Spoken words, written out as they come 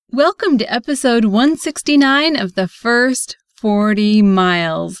Welcome to episode 169 of the first 40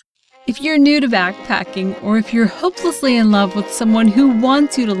 miles. If you're new to backpacking, or if you're hopelessly in love with someone who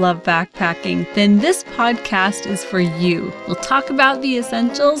wants you to love backpacking, then this podcast is for you. We'll talk about the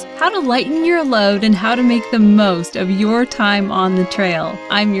essentials, how to lighten your load, and how to make the most of your time on the trail.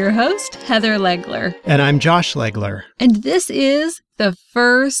 I'm your host, Heather Legler. And I'm Josh Legler. And this is the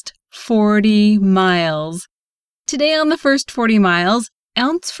first 40 miles. Today on the first 40 miles,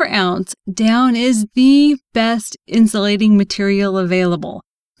 ounce for ounce, down is the best insulating material available.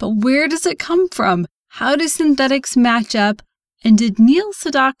 But where does it come from? How do synthetics match up? And did Neil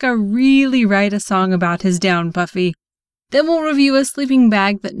Sedaka really write a song about his down puffy? Then we'll review a sleeping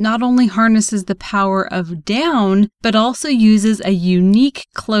bag that not only harnesses the power of down, but also uses a unique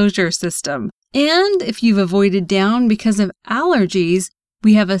closure system. And if you've avoided down because of allergies,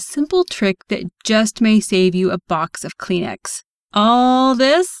 we have a simple trick that just may save you a box of Kleenex. All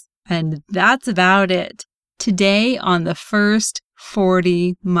this, and that's about it, today on the first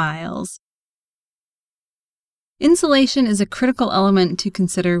 40 miles. Insulation is a critical element to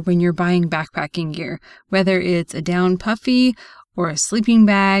consider when you're buying backpacking gear, whether it's a down puffy or a sleeping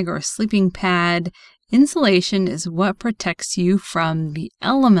bag or a sleeping pad. Insulation is what protects you from the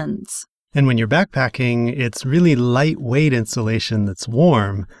elements. And when you're backpacking, it's really lightweight insulation that's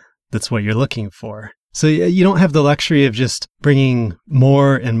warm. That's what you're looking for. So you don't have the luxury of just bringing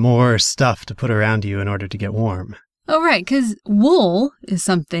more and more stuff to put around you in order to get warm. Oh, right, because wool is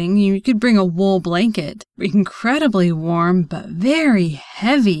something. You could bring a wool blanket. Incredibly warm, but very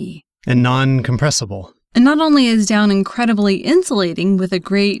heavy. And non-compressible. And not only is down incredibly insulating with a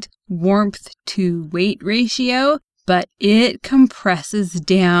great warmth to weight ratio, but it compresses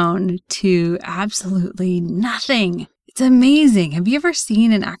down to absolutely nothing. It's amazing. Have you ever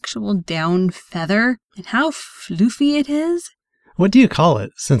seen an actual down feather and how floofy it is? What do you call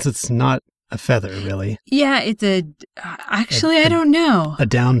it, since it's not a feather, really? Yeah, it's I don't know. A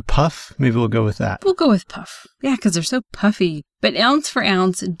down puff? Maybe we'll go with that. We'll go with puff. Yeah, because they're so puffy. But ounce for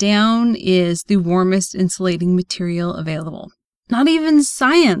ounce, down is the warmest insulating material available. Not even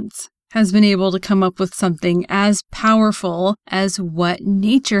science has been able to come up with something as powerful as what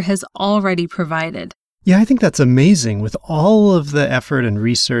nature has already provided. Yeah, I think that's amazing with all of the effort and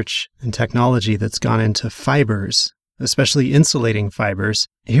research and technology that's gone into fibers, especially insulating fibers.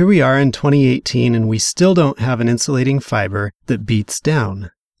 Here we are in 2018 and we still don't have an insulating fiber that beats down.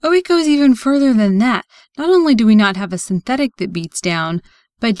 Oh, it goes even further than that. Not only do we not have a synthetic that beats down,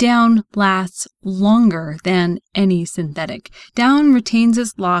 but down lasts longer than any synthetic. Down retains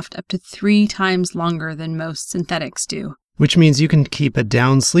its loft up to 3 times longer than most synthetics do. Which means you can keep a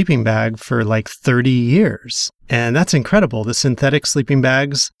down sleeping bag for like 30 years. And that's incredible. The synthetic sleeping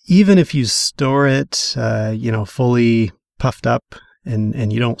bags, even if you store it, fully puffed up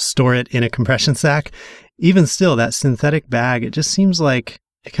and you don't store it in a compression sack, even still, that synthetic bag, it just seems like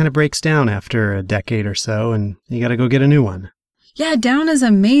it kind of breaks down after a decade or so and you got to go get a new one. Yeah, down is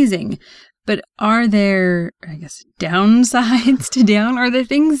amazing. But are there, downsides to down? Are there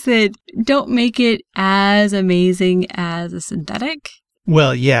things that don't make it as amazing as a synthetic?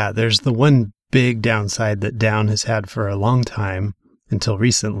 Well, yeah, there's the one big downside that down has had for a long time until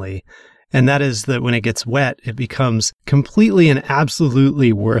recently. And that is that when it gets wet, it becomes completely and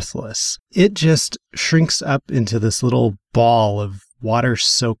absolutely worthless. It just shrinks up into this little ball of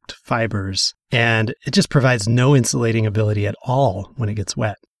water-soaked fibers, and it just provides no insulating ability at all when it gets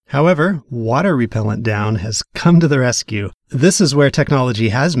wet. However, water-repellent down has come to the rescue. This is where technology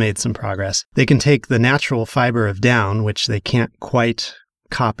has made some progress. They can take the natural fiber of down, which they can't quite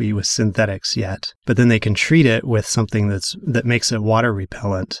copy with synthetics yet, but then they can treat it with something that makes it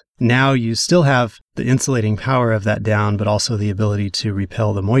water-repellent. Now you still have the insulating power of that down, but also the ability to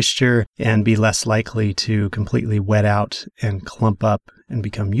repel the moisture and be less likely to completely wet out and clump up and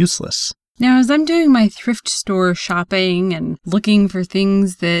become useless. Now, as I'm doing my thrift store shopping and looking for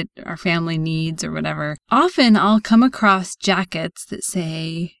things that our family needs or whatever, often I'll come across jackets that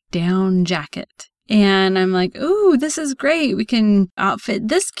say down jacket. And I'm like, ooh, this is great. We can outfit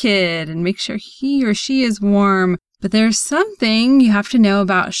this kid and make sure he or she is warm. But there's something you have to know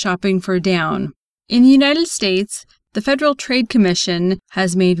about shopping for down. In the United States, the Federal Trade Commission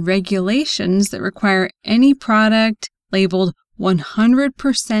has made regulations that require any product labeled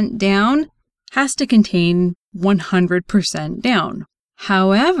 100% down has to contain 100% down.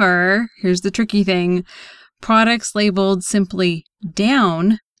 However, here's the tricky thing. Products labeled simply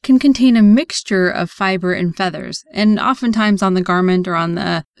down can contain a mixture of fiber and feathers. And oftentimes on the garment or on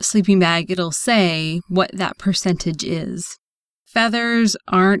the sleeping bag, it'll say what that percentage is. Feathers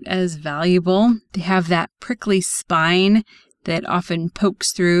aren't as valuable. They have that prickly spine. that often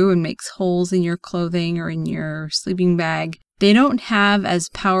pokes through and makes holes in your clothing or in your sleeping bag. They don't have as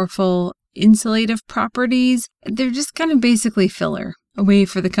powerful insulative properties. They're just kind of basically filler, a way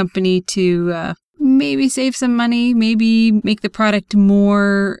for the company to maybe save some money, maybe make the product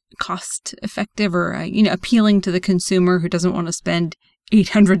more cost effective or appealing to the consumer who doesn't want to spend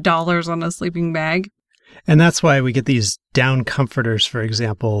 $800 on a sleeping bag. And that's why we get these down comforters, for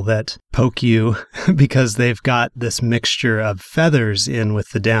example, that poke you because they've got this mixture of feathers in with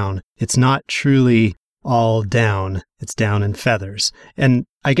the down. It's not truly all down. It's down and feathers. And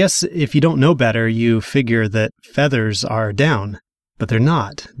I guess if you don't know better, you figure that feathers are down, but they're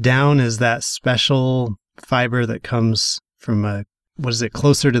not. Down is that special fiber that comes from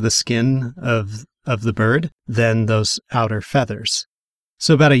closer to the skin of the bird than those outer feathers.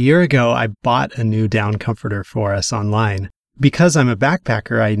 So about a year ago, I bought a new down comforter for us online. Because I'm a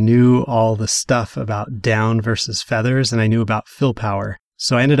backpacker, I knew all the stuff about down versus feathers, and I knew about fill power.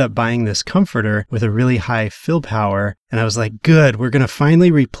 So I ended up buying this comforter with a really high fill power, and I was like, good, we're going to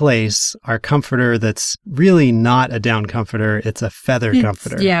finally replace our comforter that's really not a down comforter, it's a feather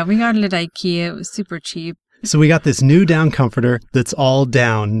comforter. Yeah, we got it at IKEA. It was super cheap. So we got this new down comforter that's all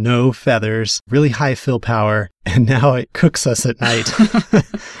down, no feathers, really high fill power, and now it cooks us at night.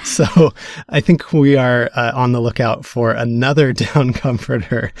 So I think we are on the lookout for another down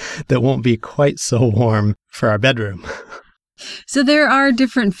comforter that won't be quite so warm for our bedroom. So there are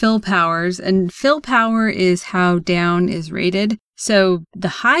different fill powers, and fill power is how down is rated. So the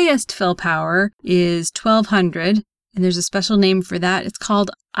highest fill power is 1200, and there's a special name for that. It's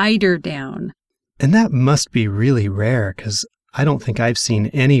called eider down. And that must be really rare because I don't think I've seen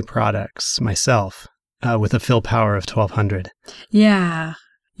any products myself with a fill power of 1200. Yeah,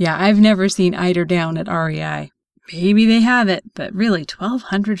 I've never seen eider down at REI. Maybe they have it, but really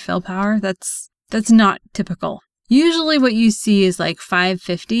 1200 fill power, that's not typical. Usually what you see is like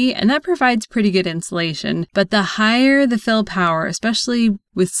 550, and that provides pretty good insulation. But the higher the fill power, especially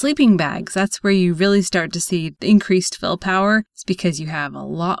with sleeping bags, that's where you really start to see the increased fill power. It's because you have a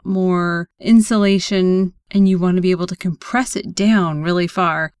lot more insulation and you want to be able to compress it down really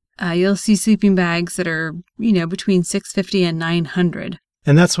far. You'll see sleeping bags that are, between 650 and 900.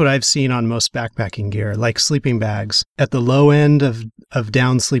 And that's what I've seen on most backpacking gear, like sleeping bags. At the low end of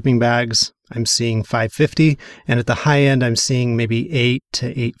down sleeping bags, I'm seeing 550, and at the high end, I'm seeing maybe 8 to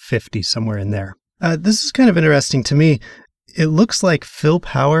 850, somewhere in there. This is kind of interesting to me. It looks like fill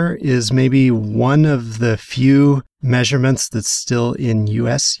power is maybe one of the few measurements that's still in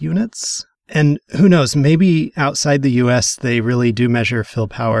US units. And who knows, maybe outside the US, they really do measure fill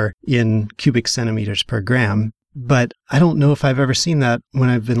power in cubic centimeters per gram. But I don't know if I've ever seen that when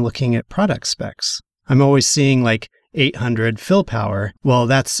I've been looking at product specs. I'm always seeing like 800 fill power. Well,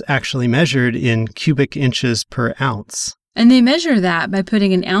 that's actually measured in cubic inches per ounce. And they measure that by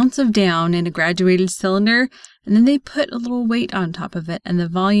putting an ounce of down in a graduated cylinder, and then they put a little weight on top of it, and the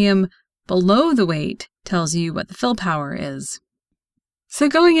volume below the weight tells you what the fill power is. So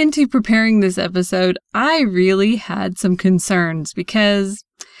going into preparing this episode, I really had some concerns because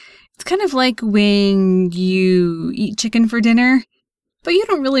it's kind of like when you eat chicken for dinner, but you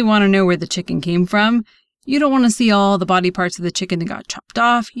don't really want to know where the chicken came from. You don't want to see all the body parts of the chicken that got chopped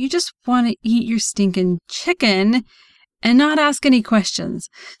off. You just want to eat your stinking chicken and not ask any questions.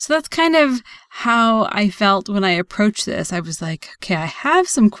 So that's kind of how I felt when I approached this. I was like, okay, I have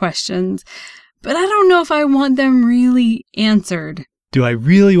some questions, but I don't know if I want them really answered. Do I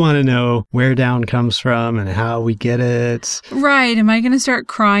really want to know where down comes from and how we get it? Right. Am I going to start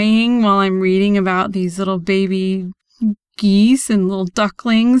crying while I'm reading about these little baby geese and little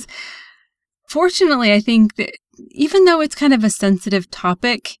ducklings? Fortunately, I think that even though it's kind of a sensitive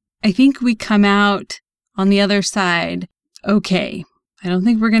topic, I think we come out on the other side okay. I don't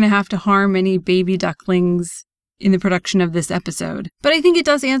think we're going to have to harm any baby ducklings in the production of this episode, but I think it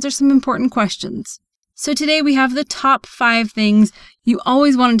does answer some important questions. So today we have the top 5 things you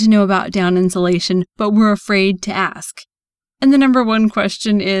always wanted to know about down insulation, but were afraid to ask. And the number 1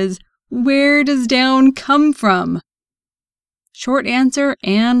 question is, where does down come from? Short answer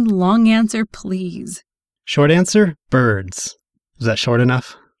and long answer, please. Short answer, birds. Is that short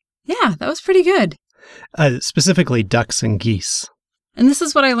enough? Yeah, that was pretty good. Specifically ducks and geese. And this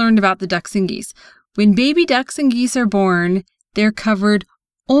is what I learned about the ducks and geese. When baby ducks and geese are born, they're covered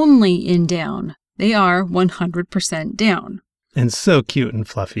only in down. They are 100% down. And so cute and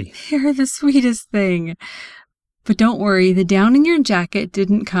fluffy. They're the sweetest thing. But don't worry, the down in your jacket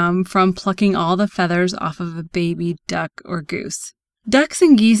didn't come from plucking all the feathers off of a baby duck or goose. Ducks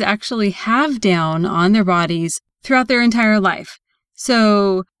and geese actually have down on their bodies throughout their entire life.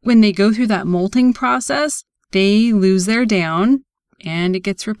 So when they go through that molting process, they lose their down and it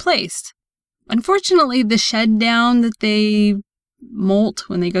gets replaced. Unfortunately, the shed down that they molt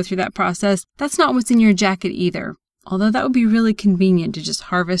when they go through that process, that's not what's in your jacket either. Although that would be really convenient to just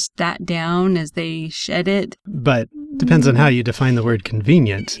harvest that down as they shed it. But depends on how you define the word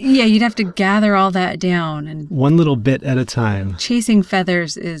convenient. Yeah, you'd have to gather all that down. And one little bit at a time. Chasing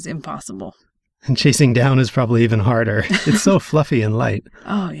feathers is impossible. And chasing down is probably even harder. It's so fluffy and light.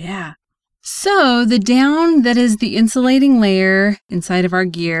 Oh, yeah. So the down that is the insulating layer inside of our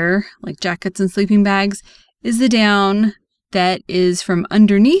gear, like jackets and sleeping bags, is the down that is from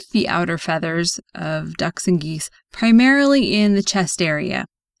underneath the outer feathers of ducks and geese, primarily in the chest area.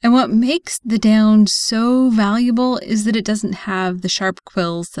 And what makes the down so valuable is that it doesn't have the sharp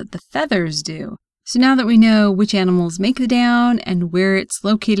quills that the feathers do. So now that we know which animals make the down and where it's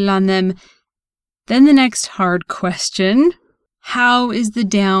located on them, then the next hard question: how is the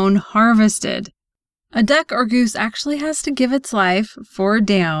down harvested? A duck or goose actually has to give its life for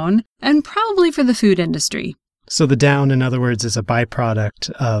down, and probably for the food industry. So the down, in other words, is a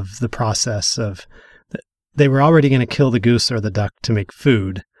byproduct of the process of, they were already going to kill the goose or the duck to make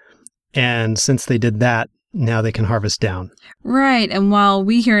food. And since they did that, now they can harvest down. Right. And while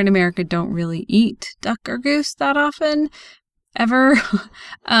we here in America don't really eat duck or goose that often, ever,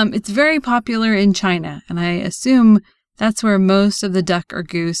 it's very popular in China. And I assume that's where most of the duck or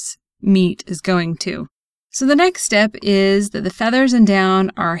goose meat is going to. So the next step is that the feathers and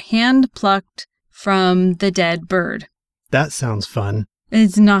down are hand-plucked from the dead bird. That sounds fun.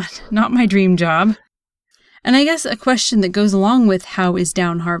 It's not my dream job. And I guess a question that goes along with how is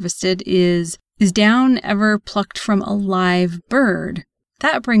down harvested is down ever plucked from a live bird?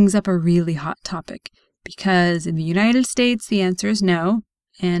 That brings up a really hot topic, because in the United States, the answer is no.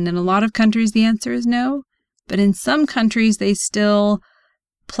 And in a lot of countries, the answer is no. But in some countries, they still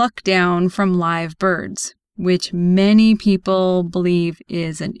pluck down from live birds, which many people believe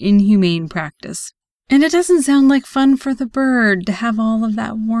is an inhumane practice. And it doesn't sound like fun for the bird to have all of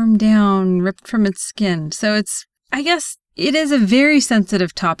that warm down ripped from its skin. So I guess it is a very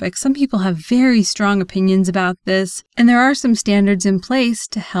sensitive topic. Some people have very strong opinions about this, and there are some standards in place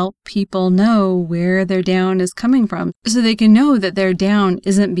to help people know where their down is coming from, so they can know that their down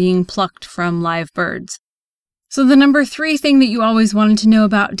isn't being plucked from live birds. So the number 3 thing that you always wanted to know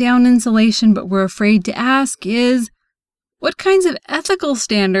about down insulation but were afraid to ask is, what kinds of ethical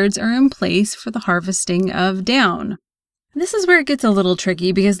standards are in place for the harvesting of down? This is where it gets a little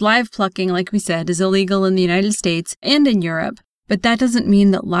tricky, because live plucking, like we said, is illegal in the United States and in Europe, but that doesn't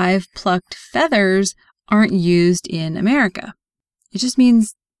mean that live plucked feathers aren't used in America. It just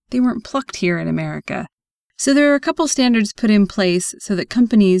means they weren't plucked here in America. So there are a couple standards put in place so that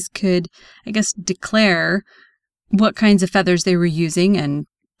companies could, declare what kinds of feathers they were using, and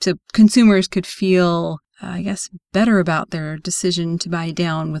so consumers could feel, better about their decision to buy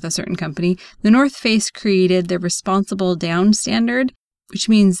down with a certain company. The North Face created the Responsible Down Standard, which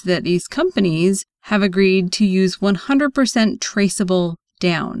means that these companies have agreed to use 100% traceable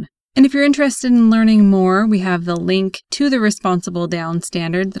down. And if you're interested in learning more, we have the link to the Responsible Down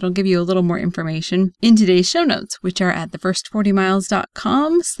Standard that'll give you a little more information in today's show notes, which are at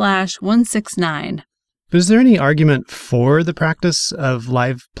thefirst40miles.com/169. But is there any argument for the practice of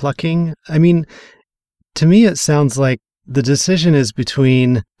live plucking? I mean, to me, it sounds like the decision is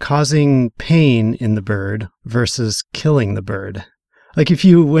between causing pain in the bird versus killing the bird. Like if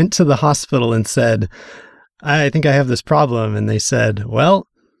you went to the hospital and said, I think I have this problem, and they said, well,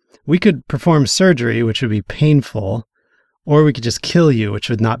 we could perform surgery, which would be painful, or we could just kill you, which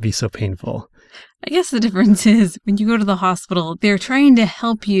would not be so painful. I guess the difference is when you go to the hospital, they're trying to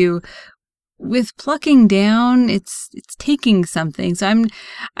help you. With plucking down, it's taking something. So I'm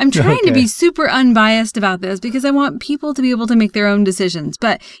trying to be super unbiased about this because I want people to be able to make their own decisions.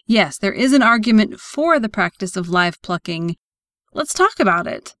 But yes, there is an argument for the practice of live plucking. Let's talk about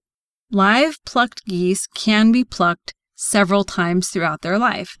it. Live plucked geese can be plucked several times throughout their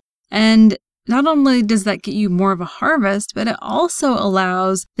life. And not only does that get you more of a harvest, but it also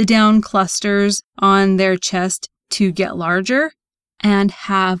allows the down clusters on their chest to get larger and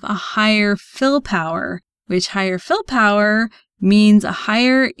have a higher fill power, which higher fill power means a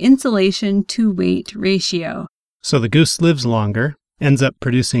higher insulation to weight ratio. So the goose lives longer, ends up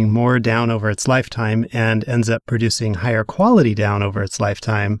producing more down over its lifetime, and ends up producing higher quality down over its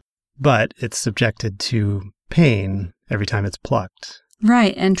lifetime, but it's subjected to pain every time it's plucked.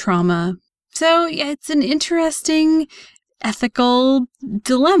 Right, and trauma. So yeah, it's an interesting ethical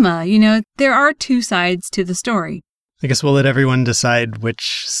dilemma. There are 2 sides to the story. I guess we'll let everyone decide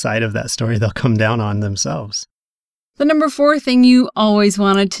which side of that story they'll come down on themselves. The number 4 thing you always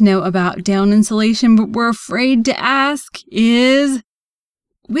wanted to know about down insulation but were afraid to ask is,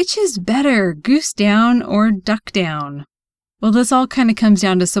 which is better, goose down or duck down? Well, this all kind of comes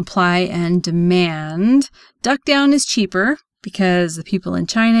down to supply and demand. Duck down is cheaper because the people in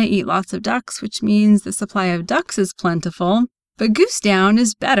China eat lots of ducks, which means the supply of ducks is plentiful. But goose down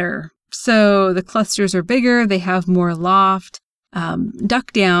is better. So the clusters are bigger, they have more loft.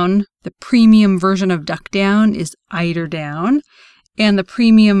 Duck down, the premium version of duck down is eider down, and the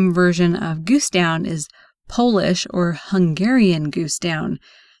premium version of goose down is Polish or Hungarian goose down.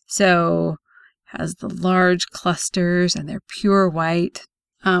 So has the large clusters and they're pure white.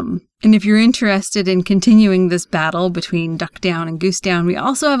 And if you're interested in continuing this battle between duck down and goose down, we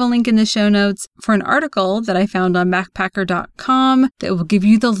also have a link in the show notes for an article that I found on backpacker.com that will give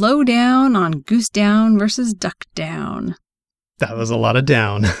you the lowdown on goose down versus duck down. That was a lot of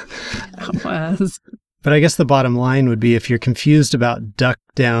down. That was. But I guess the bottom line would be if you're confused about duck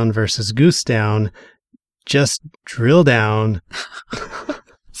down versus goose down, just drill down.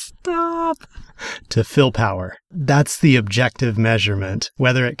 Stop. To fill power. That's the objective measurement.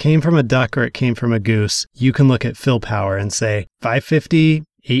 Whether it came from a duck or it came from a goose, you can look at fill power and say 550,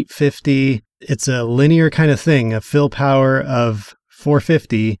 850. It's a linear kind of thing. A fill power of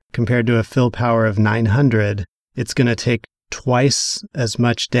 450 compared to a fill power of 900. It's going to take twice as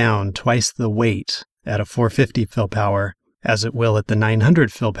much down, twice the weight at a 450 fill power as it will at the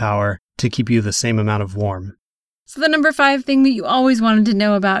 900 fill power to keep you the same amount of warm. So the number 5 thing that you always wanted to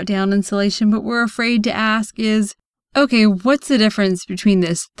know about down insulation but were afraid to ask is, okay, what's the difference between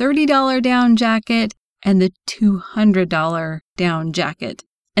this $30 down jacket and the $200 down jacket?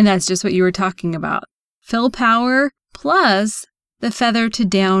 And that's just what you were talking about. Fill power plus the feather to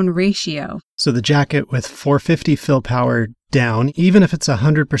down ratio. So the jacket with 450 fill power down, even if it's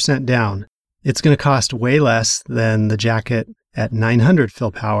 100% down, it's going to cost way less than the jacket at 900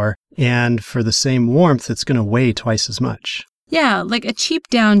 fill power. And for the same warmth, it's going to weigh twice as much. Yeah, like a cheap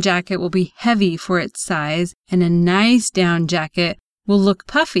down jacket will be heavy for its size, and a nice down jacket will look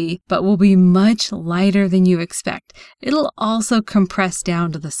puffy, but will be much lighter than you expect. It'll also compress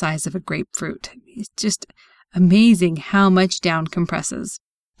down to the size of a grapefruit. It's just amazing how much down compresses.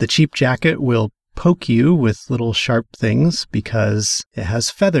 The cheap jacket will poke you with little sharp things because it has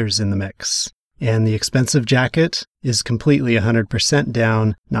feathers in the mix. And the expensive jacket is completely 100%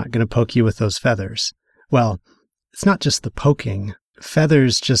 down, not going to poke you with those feathers. Well, it's not just the poking.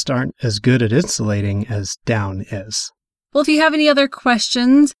 Feathers just aren't as good at insulating as down is. Well, if you have any other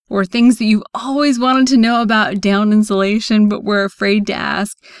questions or things that you've always wanted to know about down insulation but were afraid to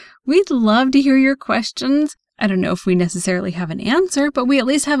ask, we'd love to hear your questions. I don't know if we necessarily have an answer, but we at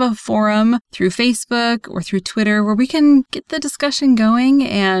least have a forum through Facebook or through Twitter where we can get the discussion going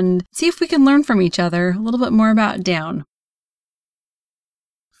and see if we can learn from each other a little bit more about down.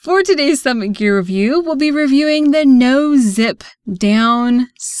 For today's Summit Gear Review, we'll be reviewing the No Zip Down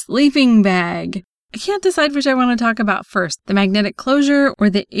Sleeping Bag. I can't decide which I want to talk about first, the magnetic closure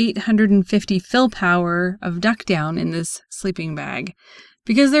or the 850 fill power of duck down in this sleeping bag,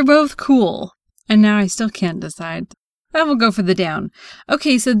 because they're both cool. And now I still can't decide. I will go for the down.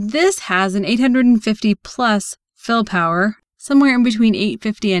 Okay, so this has an 850 plus fill power, somewhere in between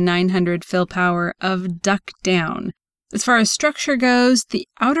 850 and 900 fill power of duck down. As far as structure goes, the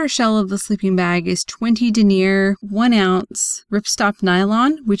outer shell of the sleeping bag is 20 denier, 1 ounce ripstop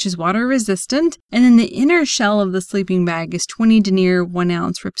nylon, which is water resistant. And then the inner shell of the sleeping bag is 20 denier, 1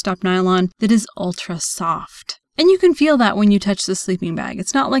 ounce ripstop nylon that is ultra soft. And you can feel that when you touch the sleeping bag.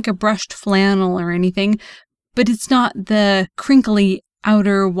 It's not like a brushed flannel or anything, but it's not the crinkly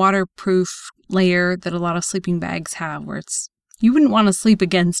outer waterproof layer that a lot of sleeping bags have, where you wouldn't want to sleep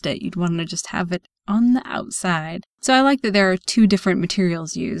against it. You'd want to just have it on the outside. So I like that there are 2 different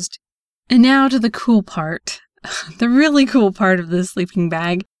materials used. And now to the cool part. The really cool part of this sleeping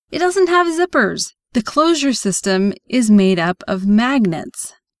bag. It doesn't have zippers. The closure system is made up of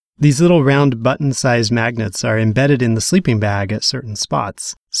magnets. These little round button-sized magnets are embedded in the sleeping bag at certain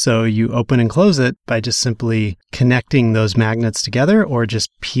spots. So you open and close it by just simply connecting those magnets together or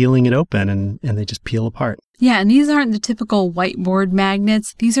just peeling it open and they just peel apart. Yeah, and these aren't the typical whiteboard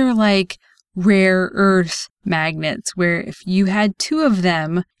magnets. These are like rare earth magnets where if you had 2 of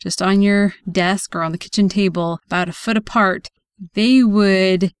them just on your desk or on the kitchen table about a foot apart, they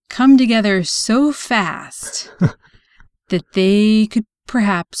would come together so fast that they could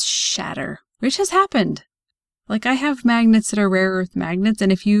perhaps shatter, which has happened. Like I have magnets that are rare earth magnets,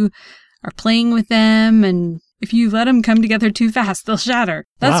 and if you are playing with them and if you let them come together too fast, they'll shatter.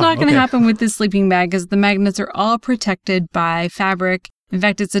 That's not going to happen with this sleeping bag because the magnets are all protected by fabric. In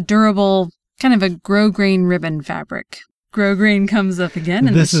fact, it's a durable kind of a grosgrain ribbon fabric. Grosgrain comes up again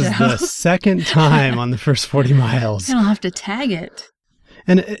in this the show. This is the second time on the first 40 miles. I'll have to tag it.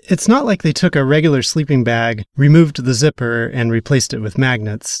 And it's not like they took a regular sleeping bag, removed the zipper, and replaced it with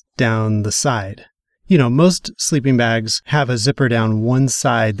magnets down the side. You know, most sleeping bags have a zipper down one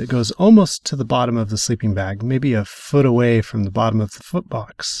side that goes almost to the bottom of the sleeping bag, maybe a foot away from the bottom of the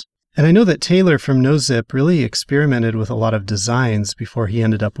footbox. And I know that Taylor from No Zip really experimented with a lot of designs before he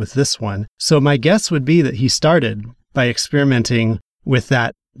ended up with this one. So my guess would be that he started by experimenting with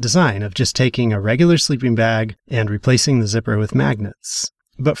that design of just taking a regular sleeping bag and replacing the zipper with magnets.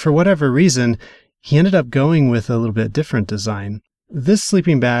 But for whatever reason, he ended up going with a little bit different design. This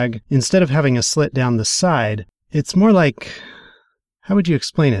sleeping bag, instead of having a slit down the side, it's more like, how would you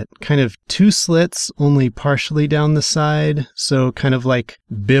explain it? Kind of two slits, only partially down the side. So kind of like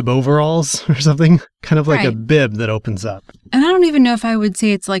bib overalls or something. Kind of like a bib that opens up. And I don't even know if I would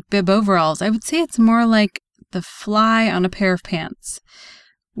say it's like bib overalls. I would say it's more like the fly on a pair of pants.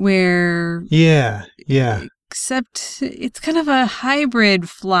 Where... Yeah. Except it's kind of a hybrid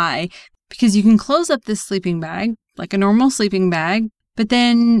fly. Because you can close up this sleeping bag like a normal sleeping bag. But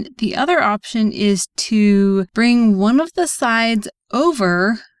then the other option is to bring one of the sides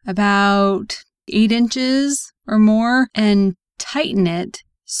over about 8 inches or more and tighten it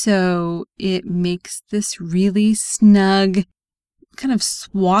so it makes this really snug kind of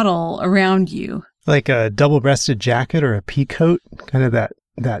swaddle around you. Like a double-breasted jacket or a pea coat, kind of that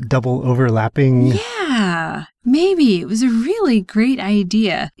double overlapping. Yeah, maybe. It was a really great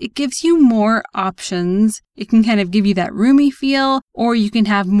idea. It gives you more options. It can kind of give you that roomy feel, or you can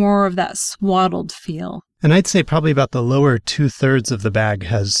have more of that swaddled feel. And I'd say probably about the lower 2/3 of the bag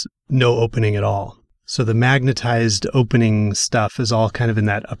has no opening at all. So the magnetized opening stuff is all kind of in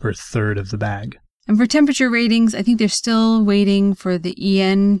that upper third of the bag. And for temperature ratings, I think they're still waiting for the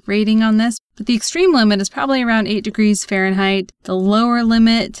EN rating on this, but the extreme limit is probably around 8 degrees Fahrenheit. The lower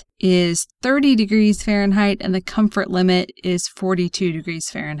limit is 30 degrees Fahrenheit, and the comfort limit is 42 degrees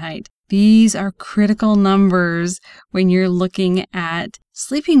Fahrenheit. These are critical numbers when you're looking at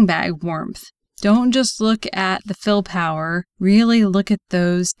sleeping bag warmth. Don't just look at the fill power, really look at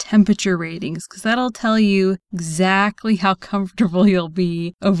those temperature ratings, because that'll tell you exactly how comfortable you'll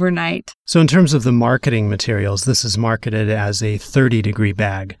be overnight. So in terms of the marketing materials, this is marketed as a 30-degree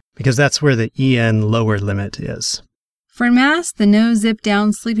bag, because that's where the EN lower limit is. For mass, the No Zip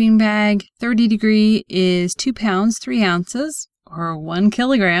Down sleeping bag 30 degree is 2 pounds, 3 ounces, or 1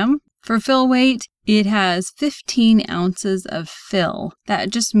 kilogram. For fill weight, it has 15 ounces of fill.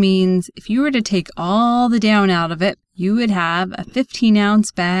 That just means if you were to take all the down out of it, you would have a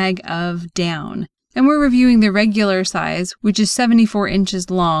 15-ounce bag of down. And we're reviewing the regular size, which is 74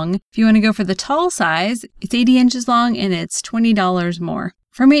 inches long. If you want to go for the tall size, it's 80 inches long and it's $20 more.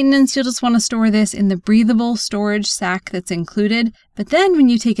 For maintenance, you'll just want to store this in the breathable storage sack that's included. But then when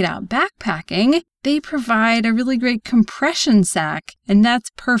you take it out backpacking, they provide a really great compression sack, and that's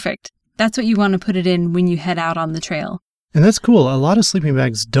perfect. That's what you want to put it in when you head out on the trail. And that's cool. A lot of sleeping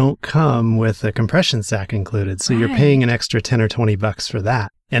bags don't come with a compression sack included, so you're paying an extra $10 or $20 for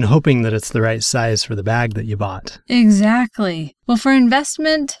that and hoping that it's the right size for the bag that you bought. Exactly. Well, for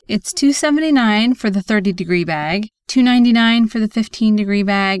investment, it's $279 for the 30-degree bag, $299 for the 15-degree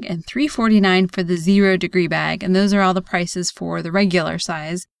bag, and $349 for the 0-degree bag. And those are all the prices for the regular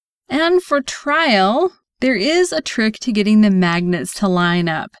size. And for trial, there is a trick to getting the magnets to line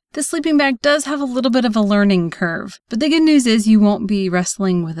up. The sleeping bag does have a little bit of a learning curve, but the good news is you won't be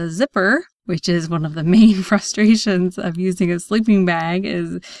wrestling with a zipper, which is one of the main frustrations of using a sleeping bag,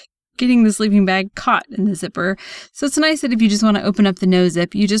 is getting the sleeping bag caught in the zipper. So it's nice that if you just want to open up the no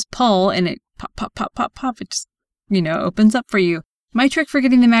zip, you just pull and it pop, pop, pop, pop, pop. It just, opens up for you. My trick for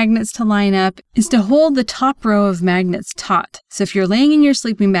getting the magnets to line up is to hold the top row of magnets taut. So if you're laying in your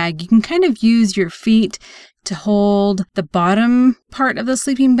sleeping bag, you can kind of use your feet to hold the bottom part of the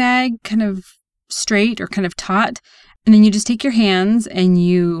sleeping bag kind of straight or kind of taut. And then you just take your hands and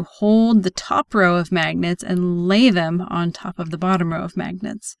you hold the top row of magnets and lay them on top of the bottom row of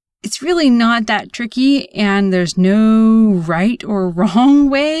magnets. It's really not that tricky, and there's no right or wrong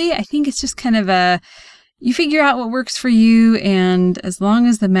way. I think it's just kind of you figure out what works for you, and as long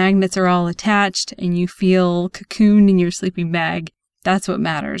as the magnets are all attached and you feel cocooned in your sleeping bag, that's what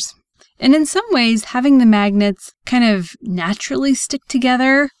matters. And in some ways, having the magnets kind of naturally stick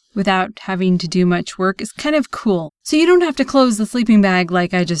together without having to do much work is kind of cool. So you don't have to close the sleeping bag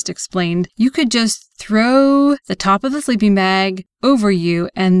like I just explained. You could just throw the top of the sleeping bag over you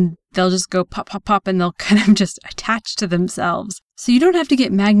and they'll just go pop, pop, pop, and they'll kind of just attach to themselves. So you don't have to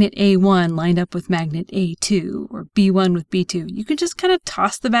get magnet A1 lined up with magnet A2 or B1 with B2. You can just kind of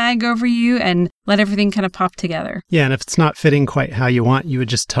toss the bag over you and let everything kind of pop together. Yeah, and if it's not fitting quite how you want, you would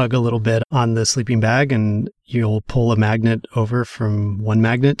just tug a little bit on the sleeping bag and you'll pull a magnet over from one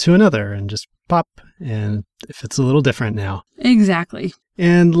magnet to another and just pop. And if it's a little different now. Exactly.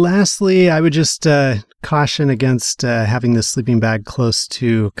 And lastly, I would just caution against having the sleeping bag close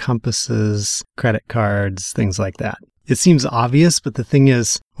to compasses, credit cards, things like that. It seems obvious, but the thing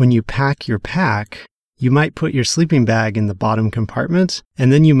is, when you pack your pack, you might put your sleeping bag in the bottom compartment,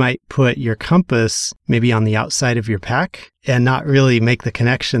 and then you might put your compass maybe on the outside of your pack and not really make the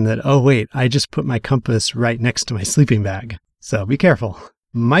connection that, oh, wait, I just put my compass right next to my sleeping bag. So be careful.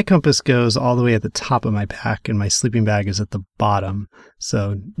 My compass goes all the way at the top of my pack, and my sleeping bag is at the bottom,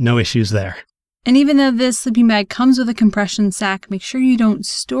 so no issues there. And even though this sleeping bag comes with a compression sack, make sure you don't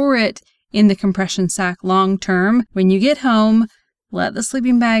store it in the compression sack long term. When you get home, let the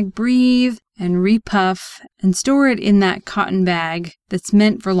sleeping bag breathe and repuff and store it in that cotton bag that's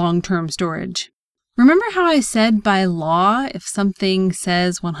meant for long-term storage. Remember how I said by law, if something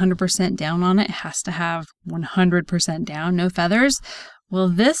says 100% down on it, it has to have 100% down, no feathers? Well,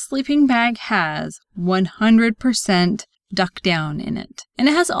 this sleeping bag has 100% duck down in it. And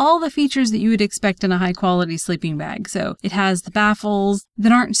it has all the features that you would expect in a high-quality sleeping bag. So it has the baffles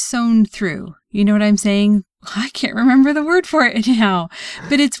that aren't sewn through. You know what I'm saying? I can't remember the word for it now.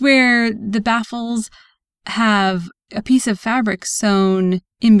 But it's where the baffles have a piece of fabric sewn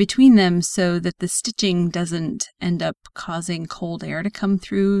in between them so that the stitching doesn't end up causing cold air to come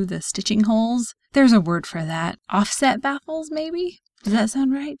through the stitching holes. There's a word for that. Offset baffles, maybe? Does that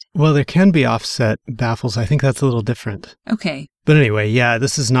sound right? Well, there can be offset baffles. I think that's a little different. Okay. But anyway, yeah,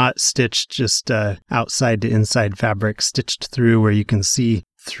 this is not stitched just outside to inside fabric, stitched through where you can see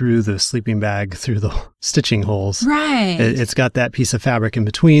through the sleeping bag, through the stitching holes. Right. It's got that piece of fabric in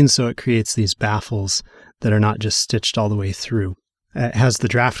between, so it creates these baffles that are not just stitched all the way through. It has the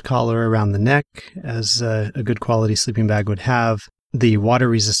draft collar around the neck, as a good quality sleeping bag would have. The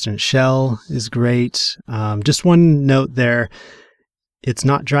water-resistant shell is great. Just one note there. It's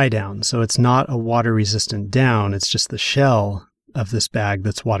not dry down, so it's not a water-resistant down. It's just the shell of this bag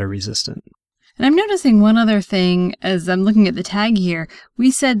that's water-resistant. And I'm noticing one other thing as I'm looking at the tag here.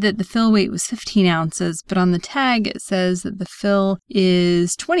 We said that the fill weight was 15 ounces, but on the tag it says that the fill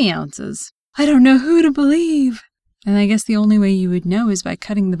is 20 ounces. I don't know who to believe. And I guess the only way you would know is by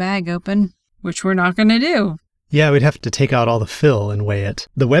cutting the bag open, which we're not going to do. Yeah, we'd have to take out all the fill and weigh it.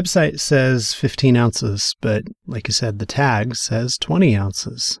 The website says 15 ounces, but like you said, the tag says 20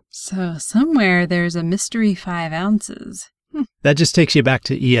 ounces. So somewhere there's a mystery 5 ounces. That just takes you back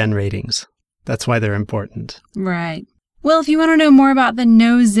to EN ratings. That's why they're important. Right. Well, if you want to know more about the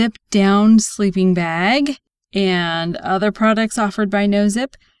No Zip Down sleeping bag and other products offered by No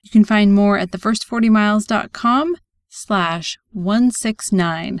Zip, you can find more at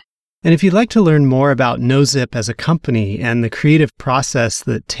thefirst40miles.com/169. And if you'd like to learn more about NoZip as a company and the creative process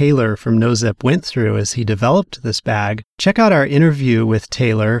that Taylor from NoZip went through as he developed this bag, check out our interview with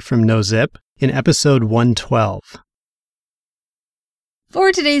Taylor from NoZip in episode 112.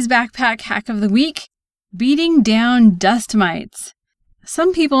 For today's backpack hack of the week, beating down dust mites.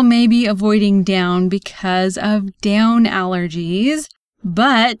 Some people may be avoiding down because of down allergies,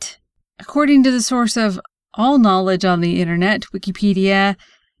 but according to the source of all knowledge on the internet, Wikipedia,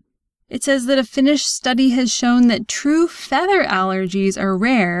 it says that a Finnish study has shown that true feather allergies are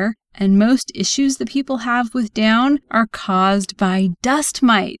rare, and most issues that people have with down are caused by dust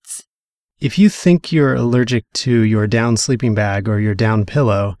mites. If you think you're allergic to your down sleeping bag or your down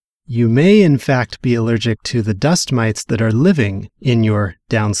pillow, you may in fact be allergic to the dust mites that are living in your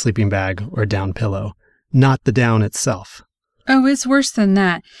down sleeping bag or down pillow, not the down itself. Oh, it's worse than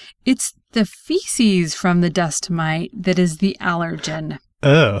that. It's the feces from the dust mite that is the allergen.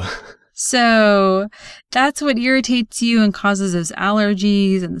 Oh. So that's what irritates you and causes those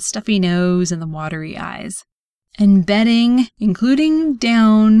allergies and the stuffy nose and the watery eyes. And bedding, including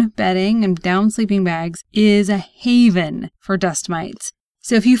down bedding and down sleeping bags, is a haven for dust mites.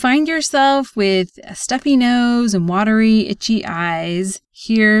 So if you find yourself with a stuffy nose and watery, itchy eyes,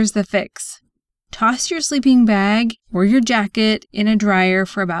 here's the fix. Toss your sleeping bag or your jacket in a dryer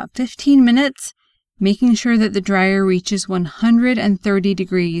for about 15 minutes, making sure that the dryer reaches 130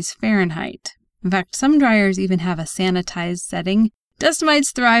 degrees Fahrenheit. In fact, some dryers even have a sanitized setting. Dust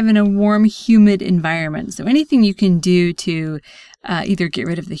mites thrive in a warm, humid environment. So anything you can do to either get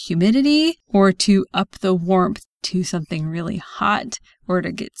rid of the humidity or to up the warmth to something really hot or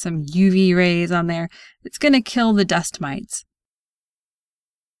to get some UV rays on there, it's going to kill the dust mites.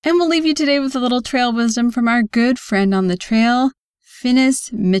 And we'll leave you today with a little trail wisdom from our good friend on the trail.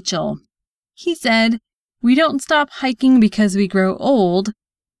 Finis Mitchell. He said, "We don't stop hiking because we grow old.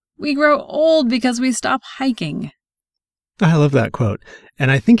 We grow old because we stop hiking." I love that quote. And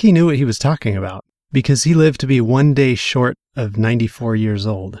I think he knew what he was talking about because he lived to be one day short of 94 years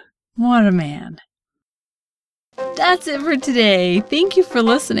old. What a man. That's it for today. Thank you for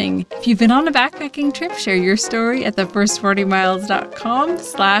listening. If you've been on a backpacking trip, share your story at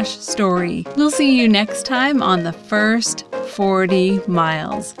thefirst40miles.com/story. We'll see you next time on The First 40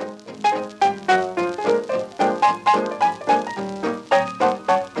 Miles.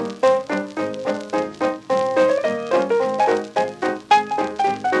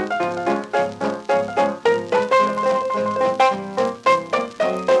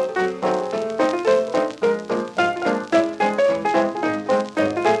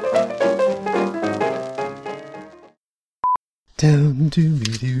 Down,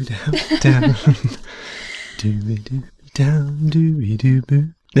 doo-be-doo, down, doo-be-doo, down,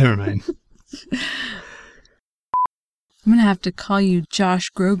 doo-be-doo-boo. Never mind. I'm going to have to call you Josh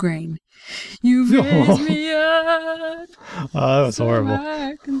Grosgrain. You raise me up. Oh, that was horrible.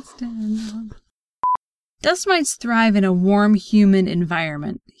 I can stand. Dust mites thrive in a warm, humid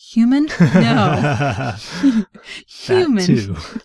environment. Human? No. Human. That too.